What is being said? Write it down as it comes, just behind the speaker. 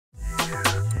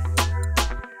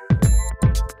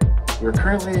We are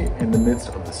currently in the midst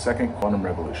of the second quantum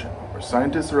revolution, where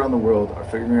scientists around the world are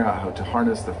figuring out how to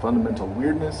harness the fundamental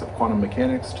weirdness of quantum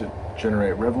mechanics to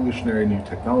generate revolutionary new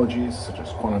technologies such as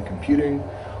quantum computing,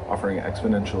 offering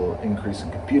exponential increase in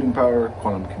computing power,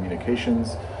 quantum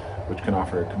communications, which can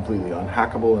offer completely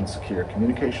unhackable and secure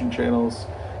communication channels,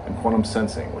 and quantum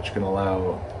sensing, which can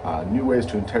allow new ways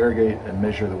to interrogate and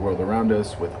measure the world around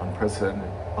us with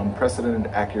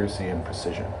unprecedented accuracy and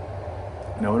precision.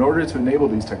 Now, in order to enable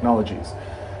these technologies,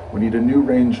 we need a new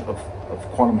range of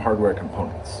quantum hardware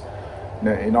components.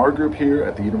 Now, in our group here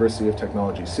at the University of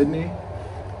Technology, Sydney,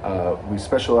 we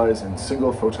specialize in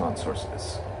single photon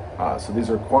sources. So these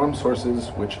are quantum sources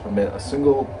which emit a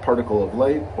single particle of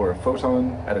light or a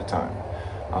photon at a time.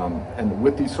 And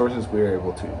with these sources, we are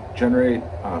able to generate,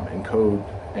 encode,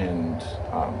 and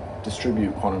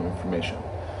distribute quantum information.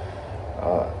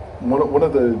 One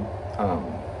of the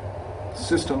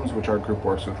systems which our group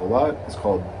works with a lot is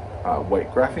called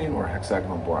white graphene or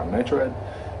hexagonal boron nitride.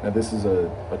 Now, this is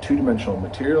a two-dimensional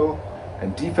material,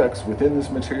 and defects within this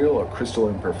material are crystal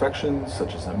imperfections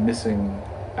such as a missing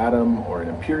atom or an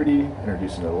impurity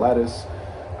introduced into the lattice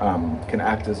can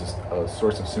act as a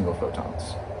source of single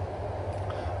photons.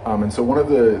 And so one of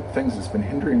the things that's been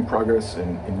hindering progress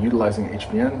in utilizing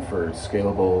HBN for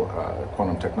scalable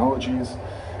quantum technologies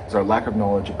is our lack of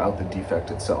knowledge about the defect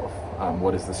itself.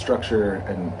 What is the structure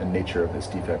and nature of this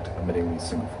defect emitting these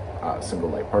single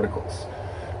light particles?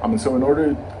 And so in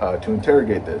order to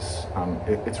interrogate this,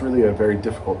 it's really a very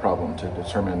difficult problem to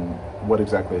determine what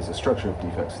exactly is the structure of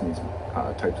defects in these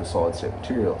types of solid-state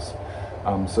materials.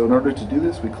 So in order to do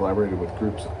this, we collaborated with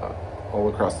groups all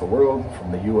across the world,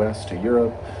 from the US to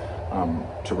Europe,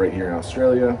 to right here in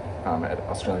Australia, at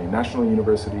Australian National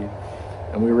University,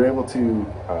 and we were able to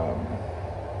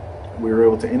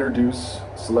introduce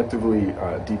selectively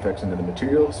defects into the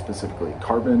material, specifically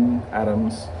carbon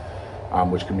atoms,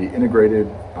 which can be integrated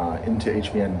into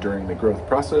HBN during the growth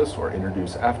process or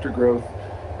introduced after growth.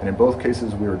 And in both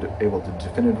cases, we were able to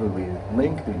definitively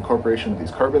link the incorporation of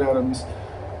these carbon atoms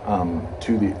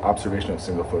to the observation of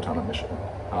single photon emission,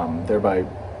 thereby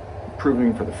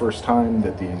proving for the first time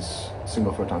that these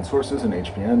single photon sources in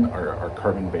HBN are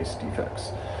carbon-based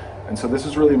defects. And so this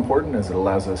is really important as it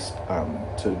allows us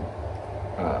to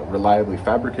reliably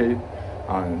fabricate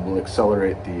and will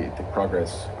accelerate the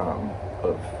progress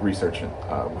of research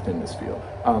within this field.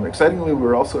 Excitingly, we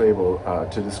were also able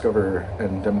to discover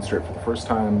and demonstrate for the first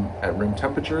time at room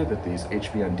temperature that these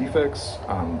HBN defects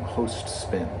host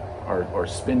spin, or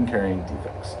spin-carrying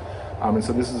defects. And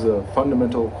so this is a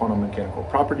fundamental quantum mechanical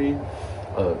property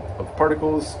of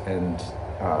particles, and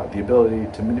the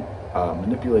ability to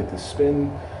manipulate this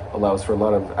spin allows for a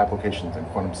lot of applications in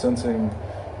quantum sensing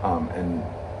and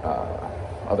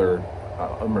other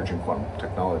emerging quantum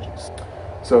technologies.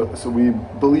 So we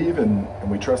believe and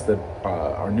we trust that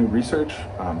our new research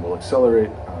will accelerate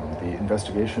the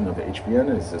investigation of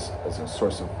HBN as a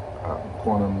source of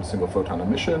quantum single photon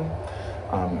emission,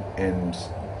 and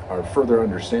our further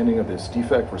understanding of this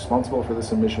defect responsible for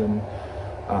this emission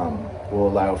will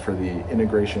allow for the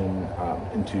integration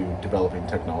into developing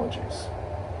technologies.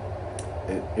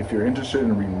 If you're interested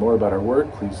in reading more about our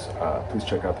work, please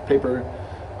check out the paper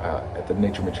at the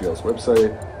Nature Materials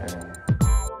website.